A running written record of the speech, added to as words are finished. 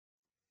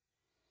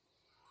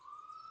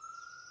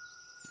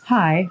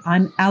Hi,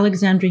 I'm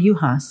Alexandra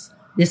Juhas.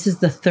 This is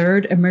the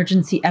third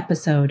emergency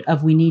episode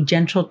of We Need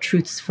Gentle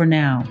Truths for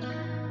Now.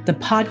 The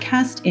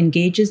podcast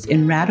engages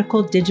in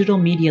radical digital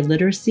media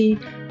literacy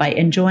by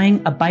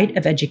enjoying a bite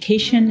of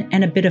education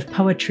and a bit of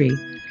poetry,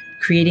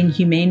 creating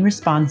humane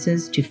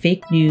responses to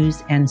fake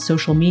news and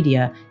social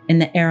media in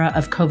the era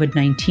of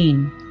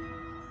COVID-19.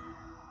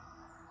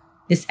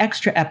 This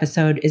extra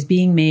episode is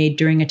being made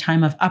during a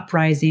time of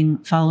uprising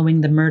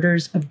following the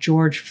murders of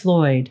George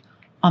Floyd,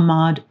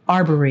 Ahmaud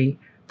Arbery,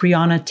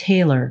 Breonna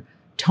Taylor,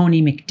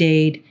 Tony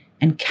McDade,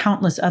 and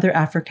countless other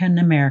African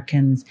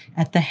Americans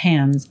at the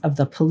hands of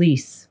the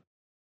police.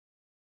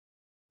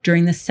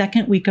 During the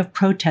second week of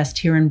protest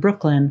here in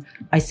Brooklyn,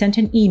 I sent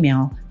an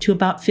email to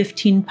about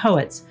 15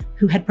 poets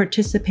who had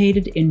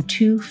participated in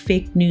 2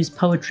 fake news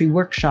poetry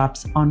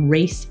workshops on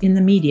race in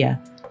the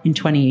media in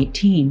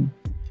 2018.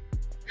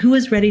 Who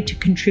is ready to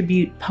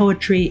contribute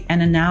poetry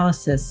and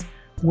analysis,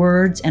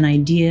 words and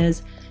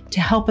ideas to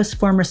help us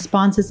form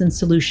responses and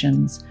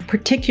solutions,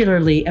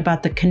 particularly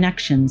about the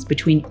connections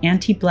between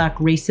anti-Black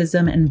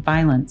racism and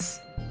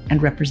violence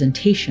and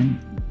representation?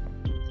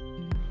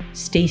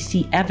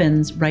 Stacey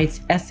Evans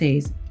writes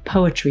essays,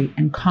 poetry,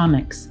 and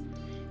comics.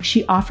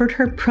 She offered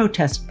her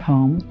protest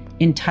poem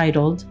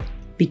entitled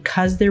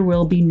 "Because There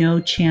Will Be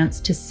No Chance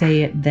to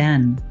Say It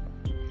Then."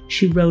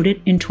 She wrote it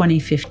in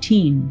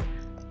 2015,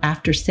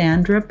 after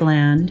Sandra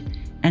Bland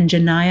and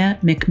Janiyah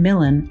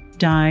McMillan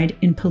died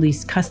in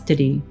police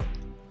custody.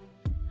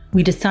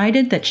 We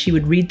decided that she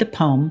would read the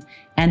poem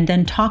and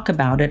then talk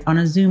about it on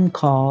a Zoom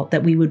call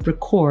that we would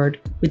record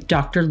with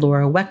Dr.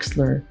 Laura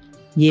Wexler,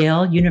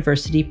 Yale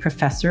University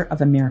Professor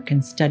of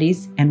American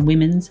Studies and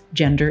Women's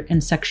Gender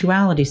and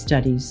Sexuality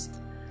Studies.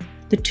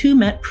 The two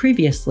met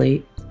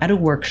previously at a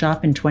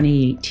workshop in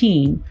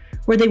 2018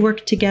 where they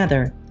worked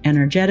together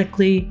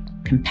energetically,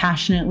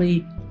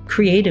 compassionately,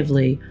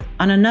 creatively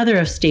on another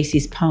of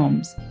Stacey's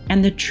poems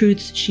and the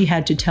truths she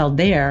had to tell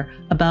there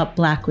about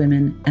Black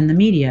women and the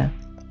media.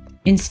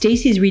 In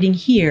Stacey's reading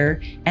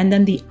here, and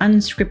then the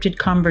unscripted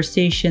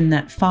conversation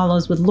that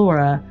follows with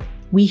Laura,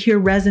 we hear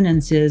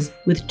resonances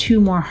with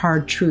 2 more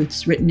hard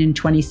truths written in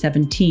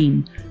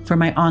 2017 for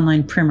my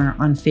online primer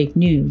on fake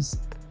news.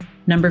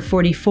 Number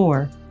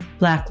 44,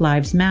 Black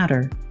Lives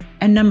Matter,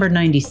 and number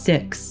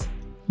 96,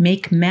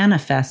 make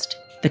manifest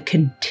the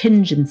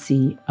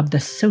contingency of the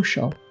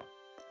social.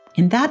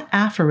 In that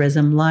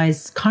aphorism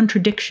lies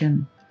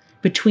contradiction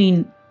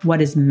between what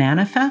is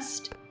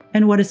manifest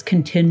and what is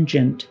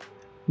contingent,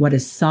 what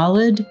is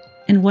solid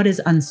and what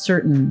is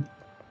uncertain.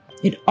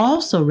 It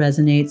also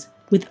resonates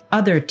with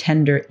other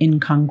tender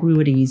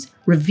incongruities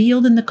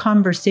revealed in the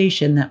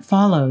conversation that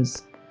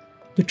follows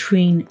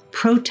between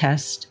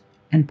protest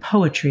and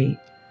poetry,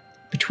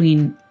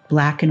 between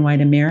Black and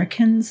white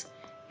Americans,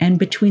 and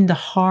between the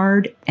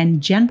hard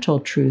and gentle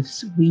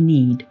truths we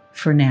need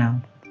for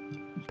now.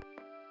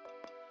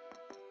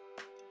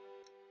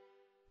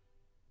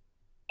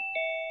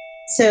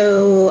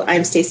 So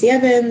I'm Stacey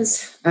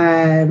Evans.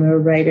 I'm a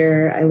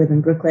writer. I live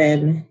in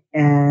Brooklyn,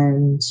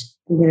 and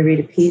I'm going to read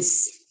a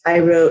piece I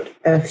wrote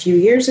a few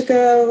years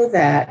ago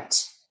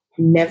that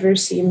never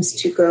seems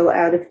to go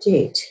out of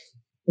date.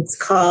 It's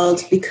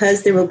called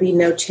 "Because There Will Be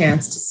No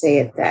Chance to Say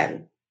It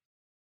Then."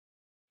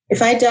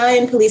 If I die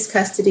in police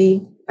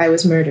custody, I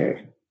was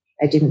murdered.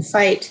 I didn't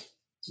fight,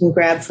 didn't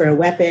grab for a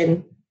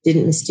weapon,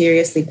 didn't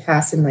mysteriously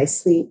pass in my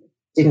sleep,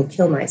 didn't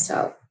kill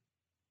myself.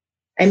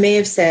 I may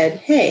have said,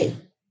 "Hey,"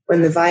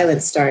 when the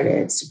violence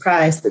started,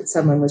 surprised that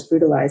someone was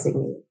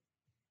brutalizing me.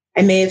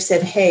 I may have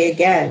said, "Hey,"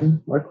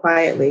 again, more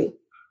quietly,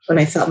 when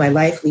I felt my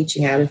life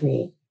leaching out of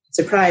me,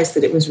 surprised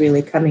that it was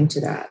really coming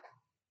to that.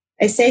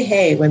 I say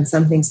 "hey" when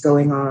something's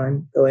going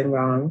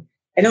wrong.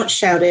 I don't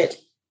shout it,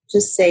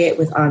 just say it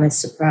with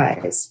honest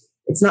surprise.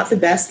 It's not the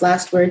best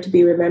last word to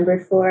be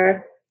remembered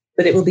for,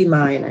 but it will be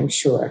mine, I'm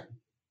sure.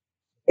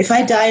 If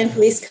I die in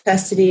police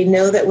custody,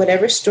 know that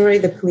whatever story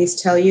the police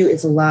tell you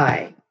is a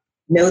lie.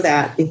 Know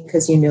that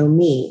because you know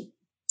me.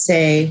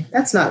 Say,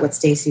 "That's not what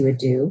Stacey would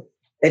do."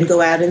 Then go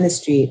out in the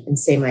street and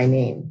say my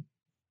name.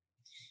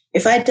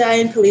 If I die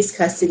in police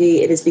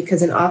custody, it is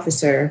because an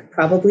officer,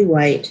 probably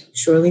white,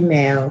 surely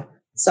male,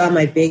 saw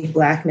my big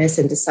Blackness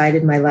and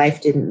decided my life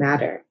didn't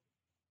matter.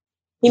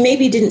 He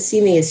maybe didn't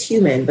see me as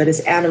human, but as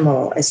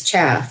animal, as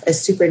chaff,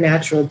 as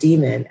supernatural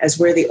demon, as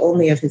worthy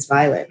only of his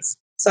violence.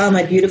 Saw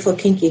my beautiful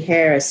kinky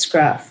hair as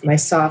scruff, my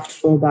soft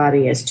full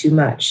body as too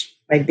much,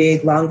 my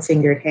big,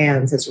 long-fingered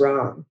hands as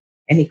wrong,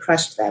 and he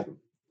crushed them,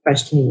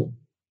 crushed me.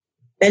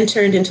 Then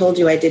turned and told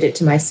you I did it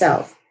to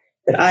myself,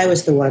 that I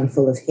was the one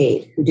full of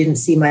hate, who didn't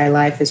see my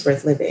life as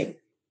worth living.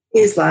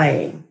 He is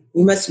lying.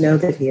 You must know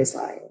that he is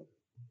lying.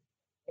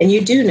 And you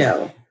do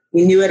know.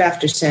 You knew it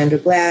after Sandra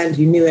Bland.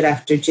 You knew it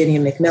after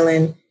Janiyah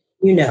McMillan.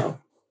 You know.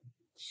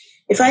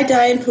 If I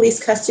die in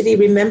police custody,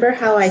 remember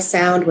how I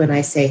sound when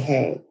I say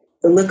 "hey,"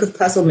 the look of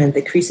puzzlement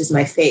that creases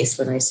my face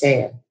when I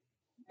say it.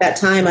 That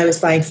time I was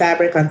buying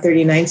fabric on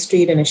 39th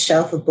Street and a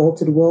shelf of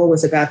bolted wool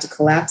was about to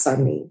collapse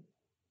on me.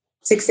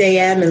 6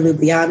 a.m. in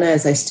Ljubljana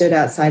as I stood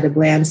outside a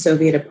bland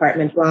Soviet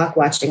apartment block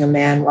watching a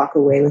man walk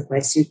away with my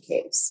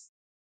suitcase.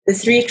 The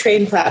 3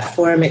 train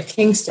platform at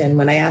Kingston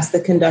when I asked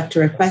the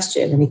conductor a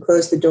question and he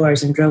closed the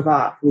doors and drove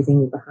off,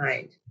 leaving me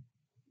behind.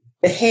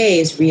 The hay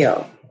is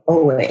real,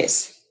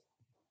 always.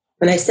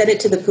 When I said it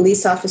to the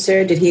police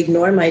officer, did he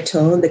ignore my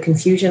tone, the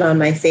confusion on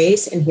my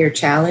face, and hear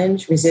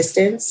challenge,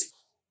 resistance?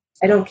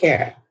 I don't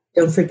care.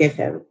 Don't forgive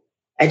him.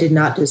 I did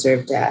not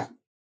deserve death.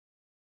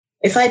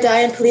 If I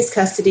die in police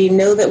custody,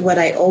 know that what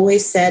I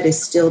always said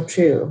is still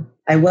true.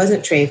 I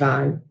wasn't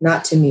Trayvon,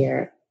 not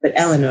Tamir, but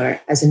Eleanor,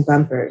 as in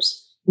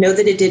bumpers. Know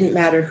that it didn't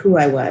matter who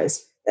I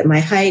was, that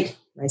my height,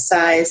 my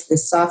size, the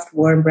soft,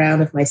 warm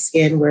brown of my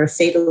skin were a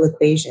fatal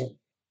equation,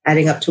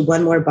 adding up to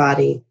one more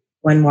body,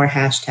 one more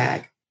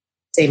hashtag.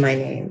 Say my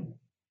name.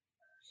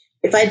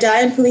 If I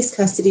die in police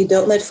custody,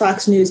 don't let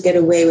Fox News get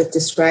away with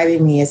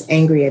describing me as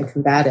angry and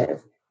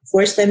combative.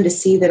 Force them to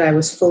see that I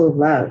was full of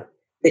love,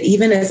 that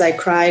even as I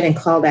cried and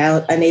called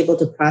out, unable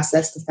to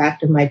process the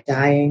fact of my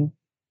dying,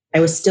 I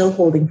was still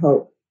holding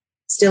hope,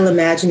 still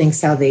imagining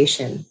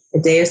salvation, a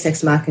Deus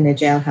Ex Machina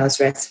jailhouse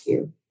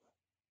rescue.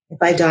 If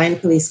I die in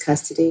police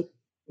custody,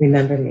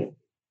 remember me.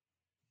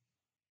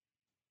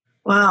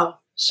 Wow.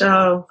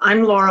 So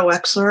I'm Laura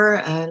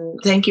Wexler, and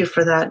thank you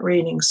for that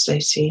reading,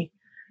 Stacey,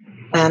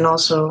 and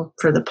also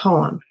for the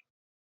poem.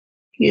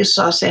 You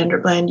saw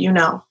Sandra Bland, you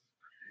know.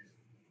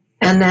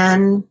 And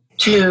then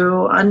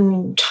to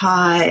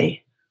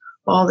untie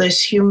all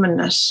this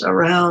humanness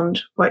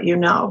around what you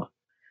know,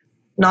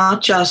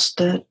 not just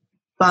the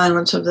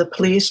violence of the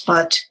police,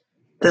 but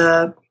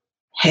the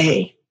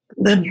hay,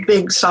 the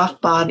big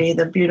soft body,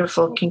 the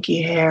beautiful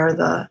kinky hair,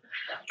 the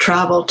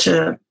travel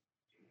to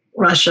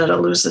Russia to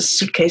lose the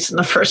suitcase in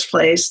the first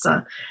place,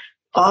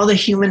 all the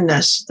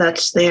humanness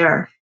that's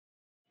there,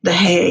 the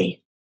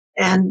hay.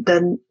 And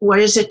then what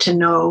is it to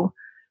know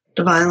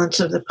the violence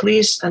of the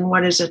police, and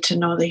what is it to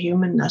know the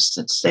humanness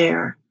that's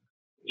there?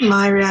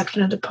 My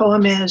reaction to the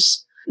poem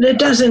is, it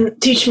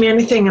doesn't teach me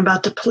anything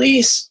about the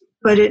police,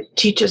 but it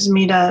teaches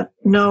me to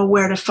know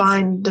where to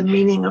find the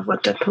meaning of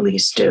what the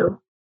police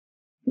do,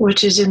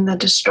 which is in the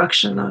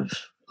destruction of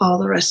all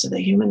the rest of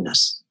the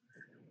humanness.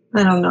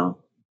 I don't know.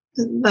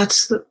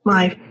 That's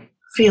my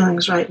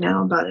feelings right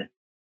now about it.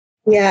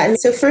 Yeah, and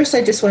so first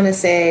I just want to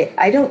say,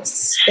 I don't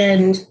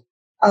spend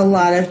a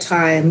lot of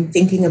time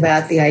thinking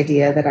about the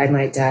idea that I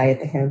might die at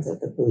the hands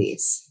of the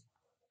police.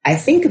 I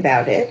think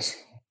about it,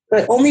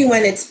 but only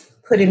when it's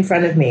put in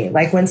front of me,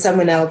 like when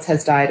someone else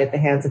has died at the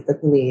hands of the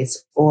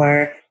police,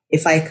 or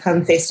if I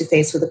come face to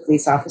face with a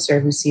police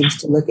officer who seems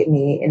to look at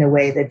me in a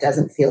way that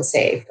doesn't feel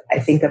safe. I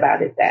think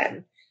about it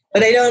then.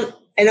 But I don't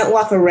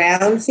walk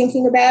around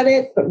thinking about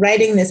it. But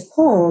writing this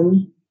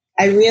poem,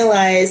 I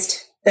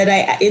realized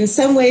that in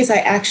some ways, I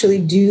actually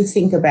do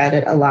think about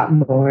it a lot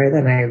more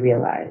than I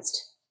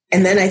realized.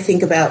 And then I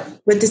think about,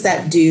 what does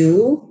that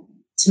do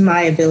to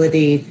my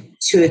ability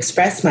to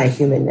express my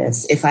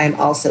humanness if I'm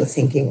also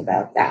thinking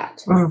about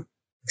that?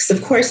 Because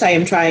of course I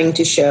am trying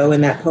to show in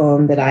that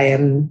poem that I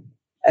am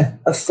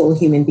a full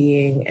human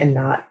being and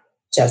not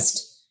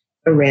just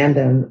a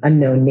random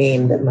unknown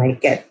name that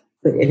might get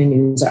put in a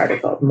news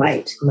article,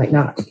 might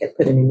not get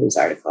put in a news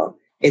article.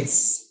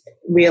 It's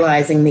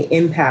realizing the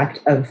impact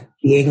of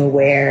being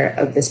aware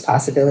of this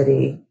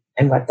possibility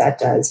and what that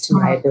does to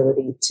my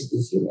ability to be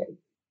human.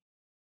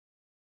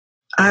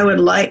 I would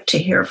like to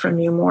hear from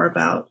you more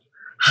about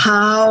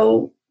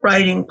how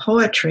writing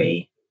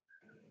poetry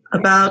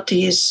about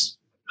these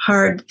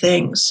hard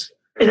things,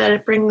 that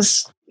it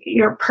brings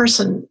your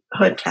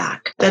personhood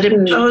back, that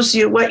it shows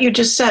you what you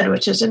just said,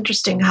 which is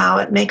interesting, how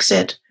it makes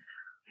it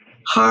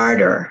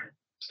harder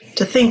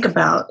to think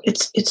about.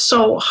 It's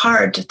so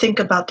hard to think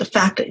about the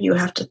fact that you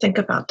have to think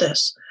about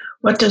this.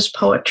 What does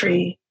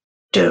poetry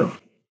do?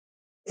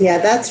 Yeah,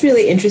 that's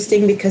really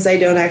interesting because I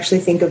don't actually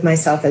think of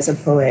myself as a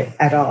poet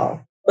at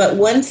all. But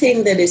one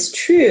thing that is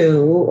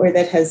true, or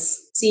that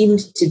has seemed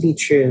to be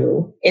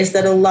true, is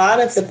that a lot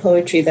of the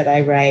poetry that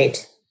I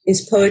write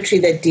is poetry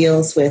that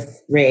deals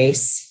with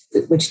race,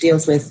 which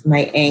deals with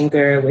my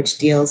anger, which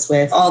deals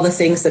with all the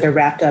things that are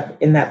wrapped up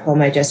in that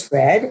poem I just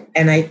read.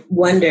 And I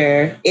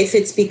wonder if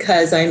it's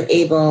because I'm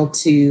able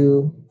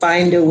to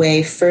find a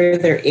way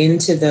further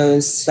into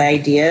those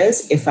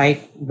ideas if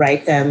I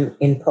write them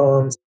in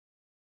poems.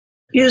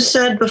 You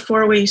said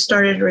before we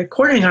started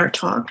recording our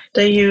talk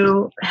that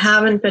you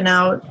haven't been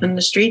out in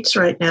the streets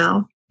right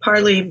now,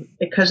 partly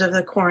because of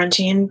the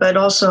quarantine, but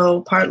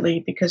also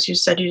partly because you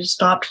said you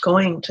stopped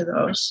going to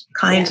those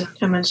kinds of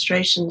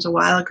demonstrations a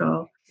while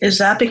ago. Is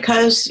that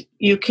because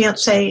you can't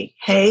say,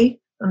 hey,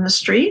 on the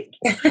street?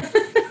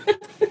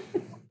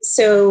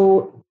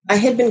 So I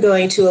had been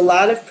going to a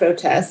lot of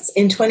protests.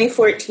 In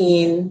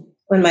 2014,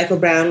 when Michael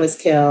Brown was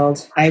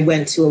killed, I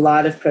went to a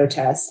lot of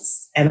protests.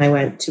 And I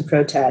went to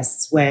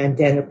protests when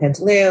Daniel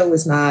Pantaleo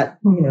was not,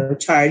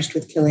 charged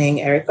with killing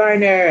Eric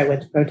Garner. I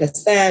went to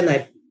protests then.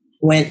 I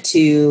went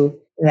to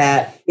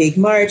that big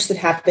march that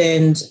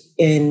happened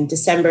in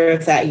December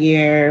of that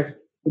year,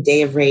 the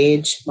Day of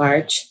Rage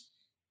march.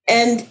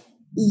 And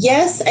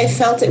yes, I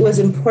felt it was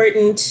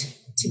important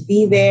to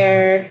be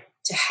there,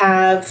 to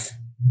have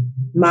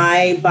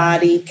my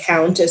body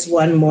count as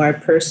one more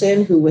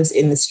person who was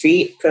in the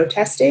street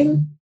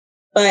protesting.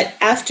 But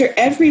after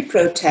every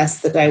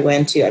protest that I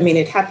went to, I mean,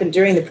 it happened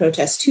during the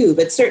protest too,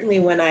 but certainly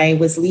when I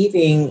was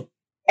leaving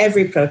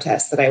every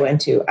protest that I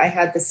went to, I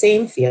had the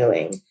same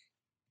feeling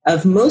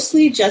of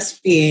mostly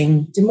just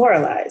being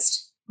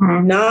demoralized,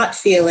 not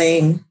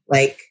feeling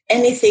like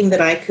anything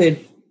that I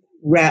could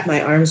wrap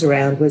my arms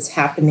around was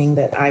happening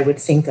that I would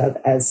think of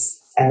as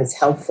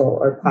helpful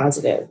or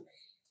positive.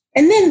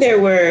 And then there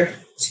were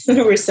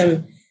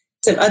some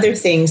other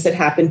things that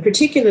happened,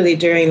 particularly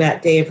during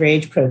that Day of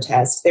Rage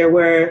protest. There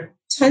were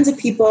tons of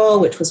people,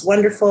 which was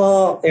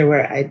wonderful.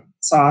 I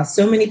saw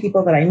so many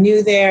people that I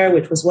knew there,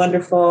 which was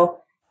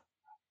wonderful.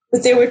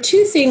 But there were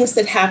two things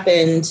that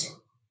happened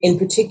in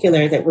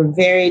particular that were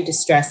very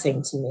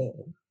distressing to me.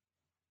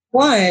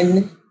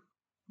 One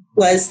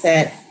was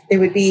that there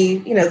would be,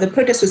 the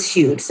protest was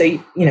huge. So,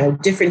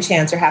 different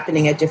chants are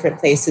happening at different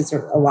places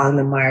or along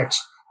the march.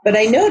 But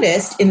I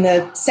noticed in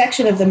the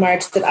section of the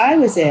march that I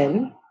was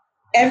in,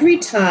 every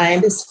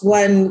time this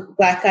one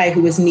Black guy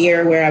who was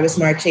near where I was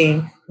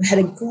marching had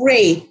a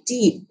great,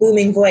 deep,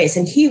 booming voice,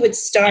 and he would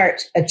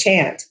start a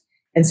chant.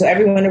 And so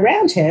everyone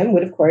around him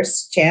would, of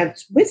course,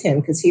 chant with him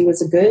because he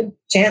was a good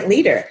chant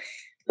leader.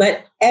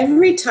 But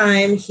every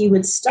time he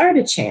would start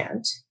a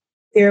chant,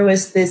 there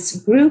was this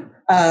group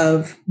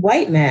of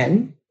white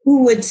men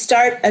who would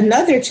start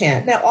another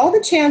chant. Now, all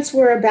the chants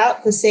were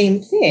about the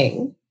same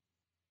thing,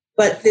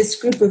 but this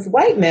group of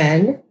white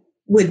men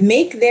would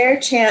make their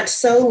chant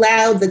so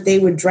loud that they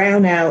would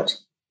drown out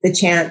the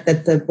chant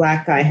that the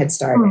Black guy had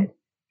started.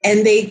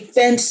 And they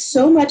spent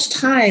so much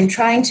time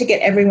trying to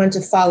get everyone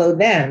to follow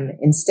them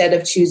instead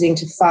of choosing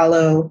to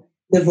follow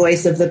the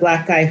voice of the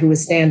Black guy who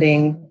was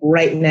standing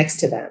right next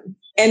to them.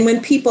 And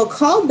when people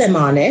called them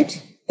on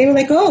it, they were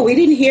like, oh, we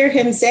didn't hear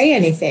him say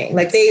anything.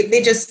 Like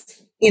they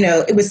just,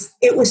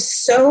 it was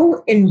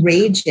so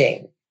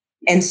enraging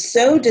and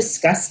so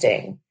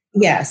disgusting.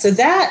 Yeah, so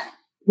that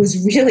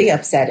was really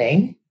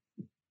upsetting.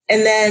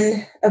 And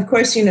then, of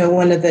course,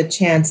 one of the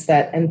chants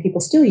that, and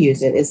people still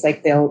use it, is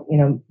like they'll,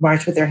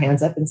 march with their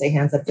hands up and say,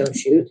 hands up, don't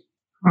shoot.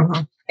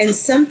 And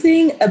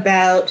something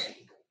about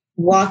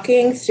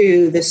walking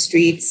through the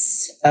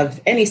streets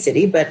of any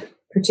city, but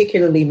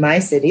particularly my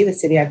city, the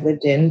city I've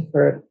lived in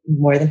for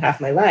more than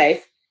half my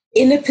life,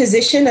 in a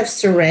position of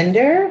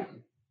surrender,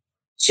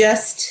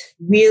 just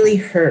really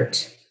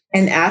hurt.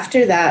 And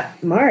after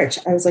that march,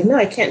 I was like, no,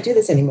 I can't do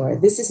this anymore.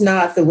 This is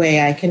not the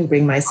way I can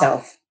bring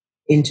myself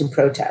into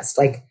protest.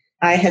 Like,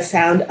 I have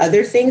found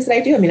other things that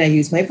I do. I mean, I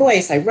use my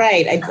voice, I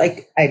write,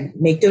 I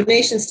make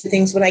donations to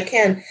things when I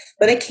can,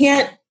 but I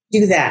can't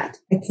do that.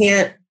 I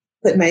can't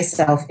put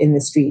myself in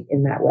the street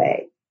in that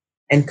way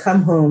and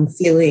come home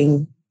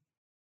feeling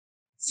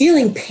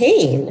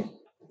pain.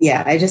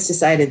 Yeah, I just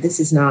decided this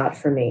is not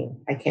for me.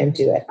 I can't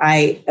do it.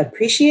 I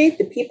appreciate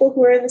the people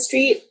who are in the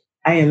street.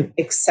 I am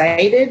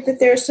excited that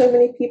there are so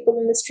many people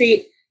in the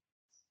street.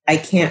 I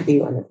can't be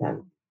one of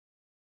them.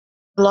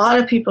 A lot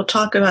of people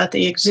talk about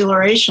the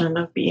exhilaration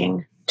of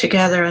being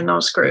together in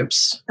those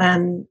groups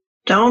and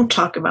don't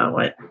talk about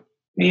what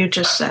you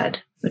just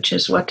said, which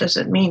is, what does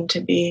it mean to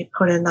be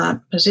put in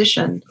that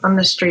position on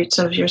the streets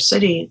of your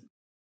city?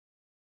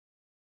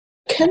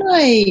 Can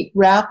I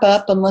wrap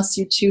up, unless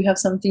you two have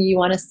something you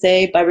want to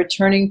say, by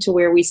returning to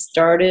where we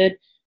started,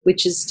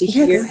 which is to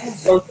hear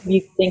both of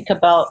you think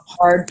about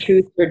hard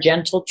truths or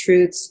gentle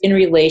truths in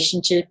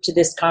relationship to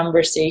this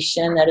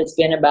conversation that has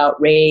been about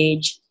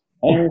rage,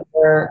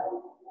 anger,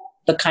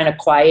 the kind of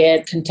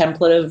quiet,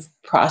 contemplative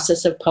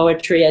process of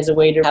poetry as a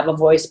way to have a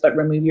voice but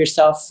remove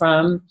yourself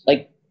from,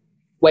 like,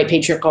 white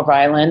patriarchal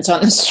violence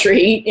on the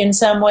street in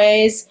some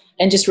ways,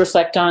 and just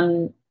reflect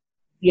on,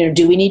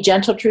 do we need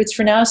gentle truths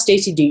for now?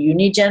 Stacey, do you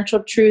need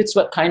gentle truths?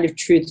 What kind of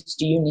truths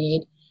do you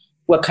need?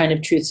 What kind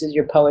of truths does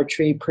your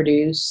poetry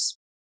produce?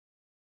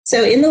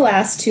 So in the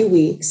last 2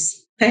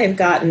 weeks, I have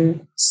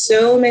gotten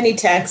so many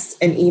texts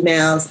and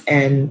emails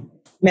and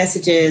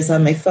messages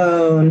on my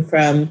phone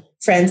from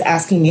friends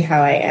asking me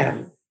how I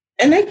am.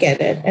 And I get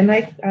it. And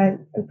I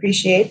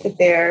appreciate that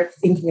they're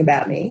thinking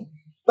about me.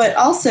 But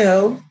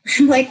also,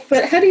 I'm like,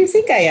 but how do you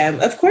think I am?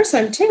 Of course,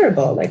 I'm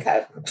terrible. Like,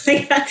 how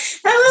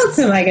else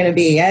am I going to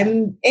be?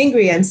 I'm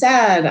angry. I'm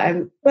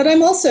sad. But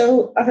I'm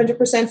also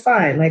 100%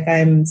 fine. Like,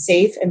 I'm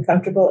safe and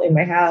comfortable in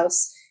my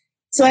house.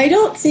 So I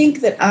don't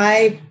think that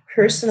I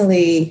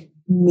personally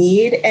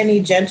need any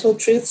gentle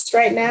truths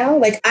right now.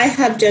 Like, I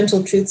have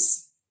gentle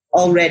truths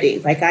already.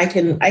 Like, I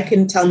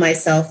can tell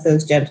myself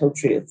those gentle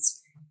truths.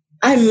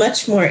 I'm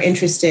much more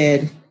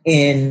interested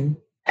in,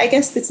 I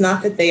guess it's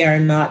not that they are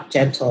not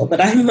gentle,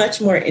 but I'm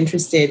much more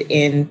interested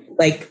in,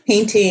 like,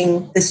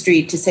 painting the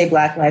street to say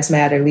Black Lives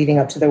Matter leading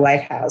up to the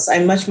White House.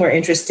 I'm much more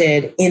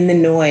interested in the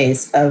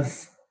noise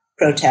of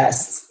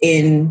protests,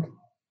 in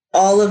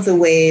all of the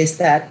ways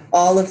that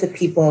all of the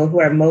people who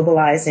are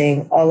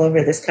mobilizing all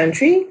over this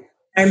country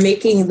are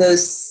making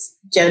those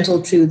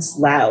gentle truths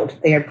loud.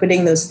 They are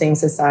putting those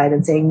things aside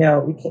and saying,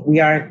 no,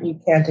 you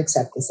can't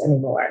accept this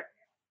anymore.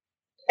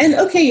 And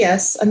okay,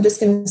 yes, I'm just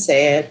going to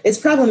say it. It's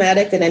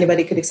problematic that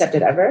anybody could accept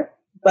it ever,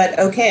 But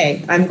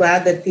okay, I'm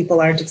glad that people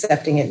aren't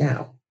accepting it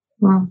now.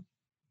 Well,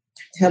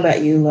 How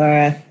about you,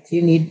 Laura? Do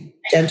you need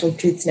gentle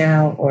truths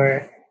now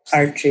or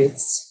hard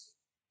truths?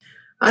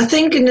 I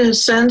think in a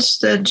sense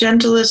the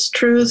gentlest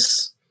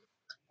truths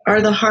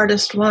are the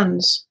hardest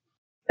ones.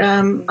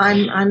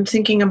 I'm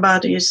thinking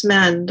about these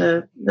men,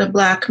 the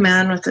black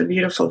man with the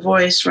beautiful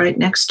voice right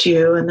next to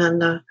you, and then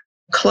the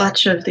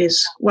clutch of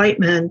these white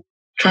men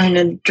trying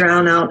to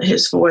drown out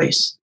his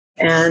voice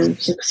and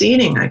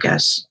succeeding, I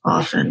guess,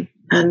 often,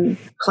 and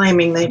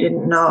claiming they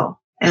didn't know.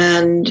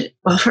 And,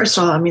 well, first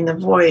of all, I mean, the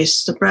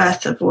voice, the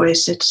breath of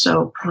voice, it's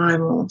so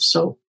primal.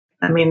 So,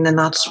 I mean, and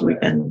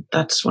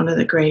that's one of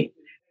the great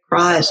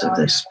cries of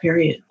this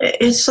period.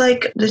 It's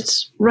like,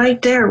 it's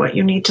right there what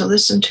you need to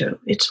listen to.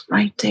 It's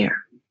right there.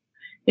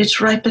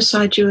 It's right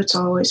beside you. It's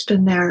always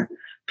been there.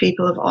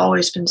 People have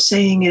always been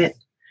saying it.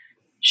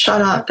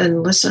 Shut up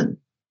and listen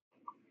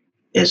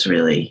is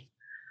really,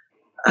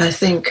 I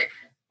think,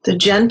 the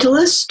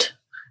gentlest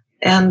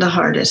and the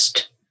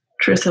hardest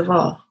truth of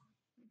all.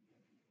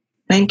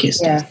 Thank you,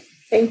 Stacey. Yeah,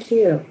 thank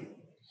you.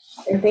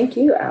 And thank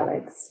you,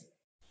 Alex.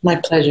 My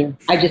pleasure.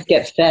 I just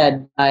get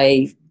fed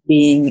by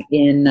being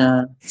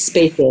in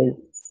spaces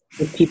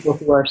with people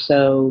who are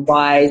so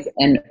wise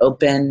and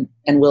open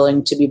and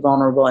willing to be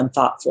vulnerable and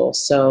thoughtful.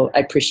 So I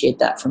appreciate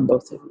that from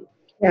both of you.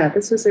 Yeah,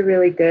 this was a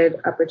really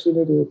good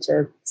opportunity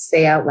to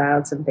say out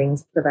loud some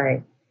things that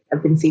I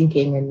have been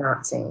thinking and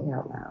not saying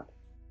out loud.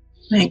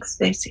 Thanks,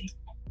 Stacey.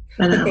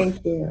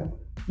 Thank you.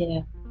 Yeah,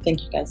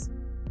 thank you guys.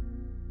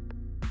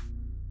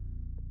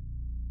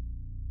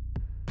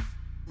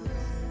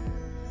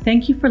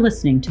 Thank you for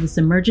listening to this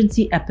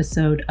emergency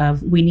episode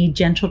of We Need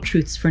Gentle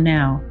Truths for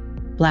Now.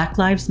 Black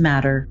Lives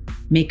Matter,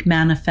 make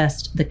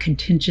manifest the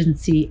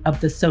contingency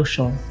of the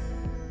social.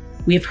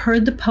 We have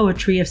heard the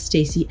poetry of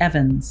Stacey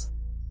Evans,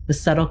 the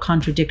subtle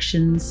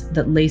contradictions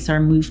that lace our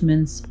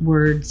movements,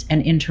 words,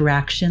 and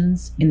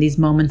interactions in these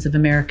moments of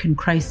American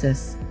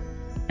crisis,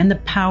 and the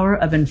power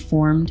of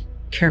informed,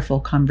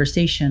 careful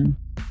conversation.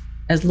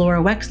 As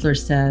Laura Wexler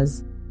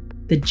says,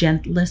 the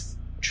gentlest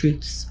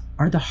truths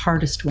are the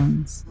hardest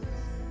ones.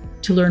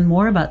 To learn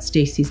more about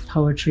Stacey's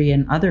poetry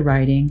and other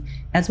writing,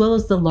 as well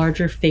as the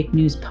larger Fake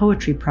News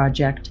Poetry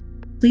Project,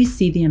 please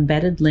see the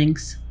embedded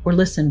links or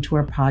listen to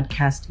our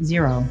podcast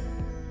Zero.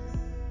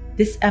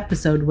 This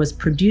episode was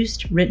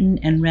produced, written,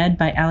 and read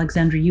by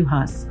Alexandra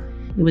Juhas.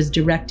 It was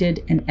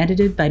directed and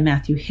edited by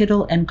Matthew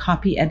Hiddle and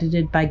copy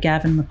edited by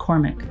Gavin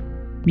McCormick.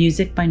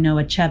 Music by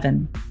Noah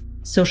Chevin.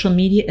 Social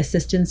media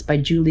assistance by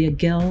Julia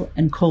Gill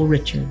and Cole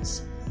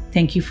Richards.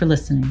 Thank you for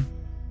listening.